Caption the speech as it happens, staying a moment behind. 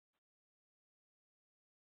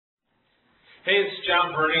Hey, it's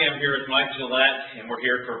John Bruney. I'm here with Mike Gillette, and we're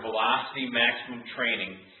here for Velocity Maximum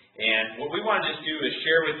Training. And what we want to just do is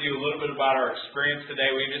share with you a little bit about our experience today.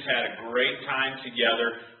 We just had a great time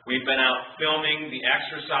together. We've been out filming the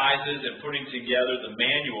exercises and putting together the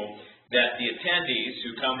manual that the attendees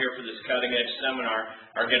who come here for this cutting-edge seminar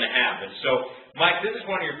are going to have. And so, Mike, this is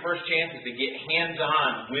one of your first chances to get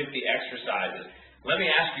hands-on with the exercises. Let me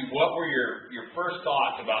ask you, what were your first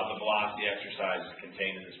thoughts about the velocity exercises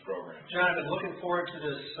contained in this program? John, I've been looking forward to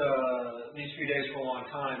these few days for a long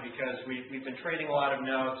time because we've been trading a lot of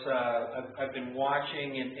notes. I've been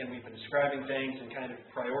watching and we've been describing things and kind of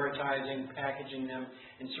prioritizing, packaging them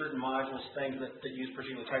in certain modules, things that use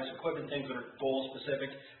particular types of equipment, things that are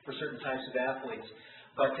goal-specific for certain types of athletes.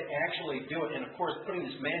 But to actually do it, and of course putting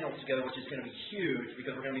this manual together, which is going to be huge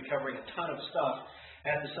because we're going to be covering a ton of stuff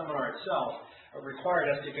at the seminar itself, required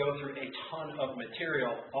us to go through a ton of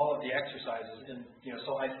material, all of the exercises, and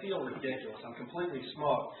so I feel ridiculous. I'm completely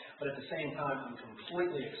smoked, but at the same time, I'm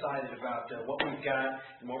completely excited about what we've got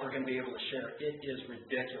and what we're going to be able to share. It is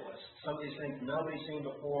ridiculous. Some of these things nobody's seen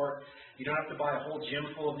before. You don't have to buy a whole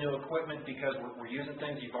gym full of new equipment because we're using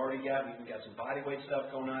things you've already got. We've even got some bodyweight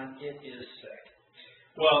stuff going on. It is sick.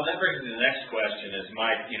 Well, that brings me to the next question is,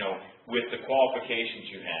 Mike, with the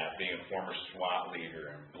qualifications you have, being a former SWAT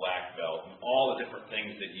leader and black belt and all the different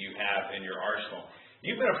things that you have in your arsenal,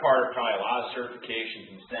 you've been a part of probably a lot of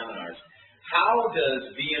certifications and seminars. How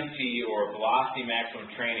does VMT or Velocity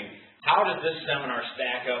Maximum Training, how does this seminar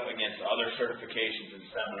stack up against other certifications and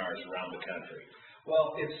seminars around the country?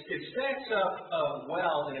 Well, it stacks up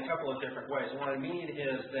well in a couple of different ways. And what I mean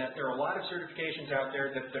is that there are a lot of certifications out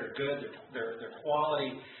there that are good, they're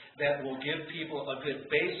quality, that will give people a good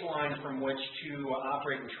baseline from which to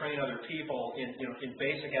operate and train other people in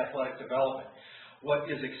basic athletic development. What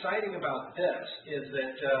is exciting about this is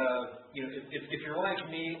that if you're like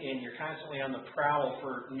me and you're constantly on the prowl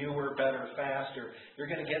for newer, better, faster, you're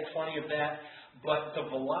going to get plenty of that. But the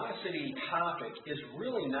velocity topic is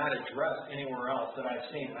really not addressed anywhere else that I've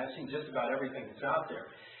seen. I've seen just about everything that's out there.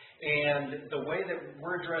 And the way that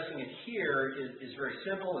we're addressing it here is very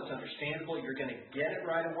simple. It's understandable. You're going to get it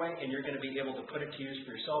right away, and you're going to be able to put it to use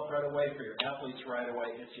for yourself right away, for your athletes right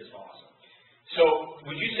away. It's just awesome. So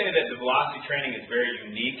would you say that the velocity training is very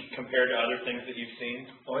unique compared to other things that you've seen?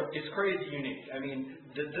 Oh, it's crazy unique. I mean,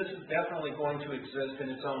 this is definitely going to exist in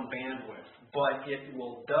its own bandwidth, but it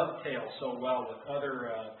will dovetail so well with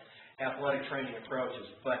other athletic training approaches.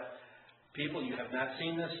 But people, you have not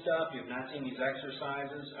seen this stuff, you have not seen these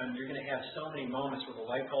exercises, and you're going to have so many moments where the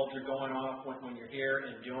light bulbs are going off when you're here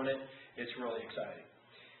and doing it. It's really exciting.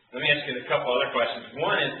 Let me ask you a couple other questions.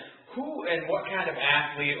 One is, who and what kind of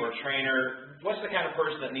athlete or trainer, what's the kind of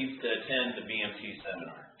person that needs to attend the VMT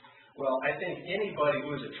seminar? Well, I think anybody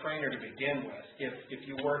who is a trainer to begin with, if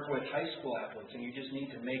you work with high school athletes and you just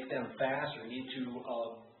need to make them faster, need to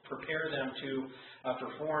prepare them to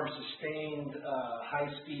perform sustained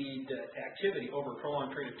high-speed activity over a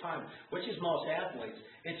prolonged period of time, which is most athletes,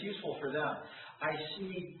 it's useful for them. I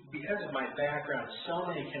see, because of my background, so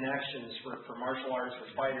many connections for martial arts, for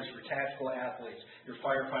fighters, for tactical athletes, your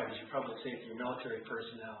firefighters, your public safety, your military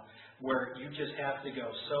personnel, where you just have to go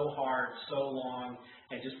so hard, so long,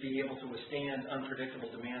 and just be able to withstand unpredictable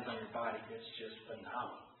demands on your body. It's just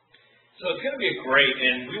phenomenal. So it's going to be great,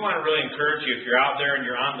 and we want to really encourage you, if you're out there and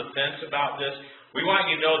you're on the fence about this, we want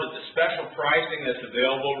you to know that the special pricing that's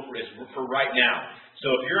available is for right now.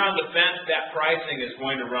 So if you're on the fence, that pricing is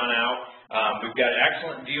going to run out. We've got an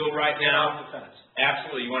excellent deal right now. Get off the fence.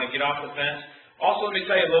 Absolutely. You want to get off the fence? Also, let me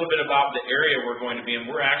tell you a little bit about the area we're going to be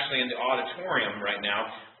in. We're actually in the auditorium right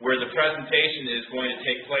now where the presentation is going to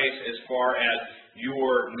take place as far as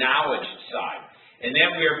your knowledge side. And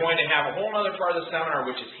then we are going to have a whole other part of the seminar,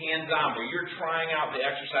 which is hands-on, where you're trying out the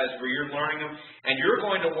exercises, where you're learning them, and you're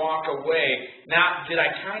going to walk away, not, did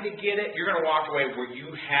I kind of get it? You're going to walk away where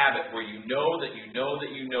you have it, where you know that you know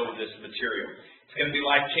that you know this material. It's going to be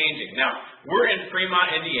life-changing. Now, we're in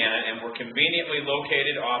Fremont, Indiana, and we're conveniently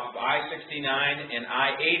located off of I-69 and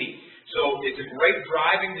I-80. So it's a great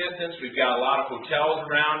driving distance. We've got a lot of hotels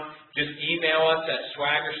around. Just email us at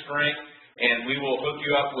Swagger Strength, and we will hook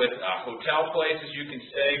you up with hotel places you can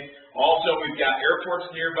stay. Also, we've got airports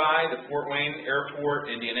nearby, the Fort Wayne Airport,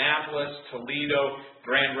 Indianapolis, Toledo,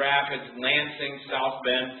 Grand Rapids, Lansing, South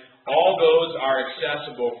Bend. All those are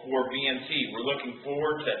accessible for VMT. We're looking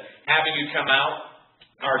forward to having you come out.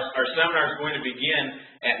 Our seminar is going to begin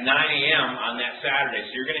at 9 a.m. on that Saturday,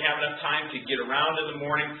 so you're going to have enough time to get around in the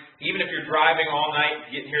morning. Even if you're driving all night to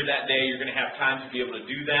get here that day, you're going to have time to be able to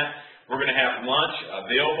do that. We're going to have lunch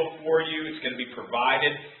available for you. It's going to be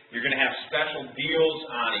provided. You're going to have special deals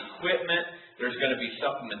on equipment. There's going to be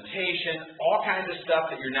supplementation, all kinds of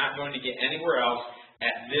stuff that you're not going to get anywhere else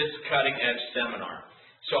at this cutting-edge seminar.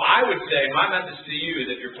 So I would say my message to you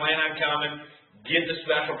is if you're planning on coming, get the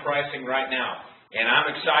special pricing right now. And I'm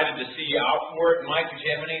excited to see you out for it. Mike, did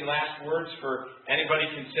you have any last words for anybody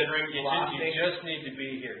considering You just need to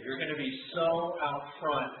be here. You're going to be so out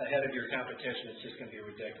front ahead of your competition, it's just going to be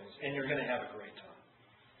ridiculous. And you're going to have a great time.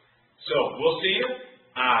 So we'll see you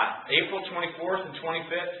April 24th and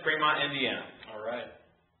 25th, Fremont, Indiana. All right.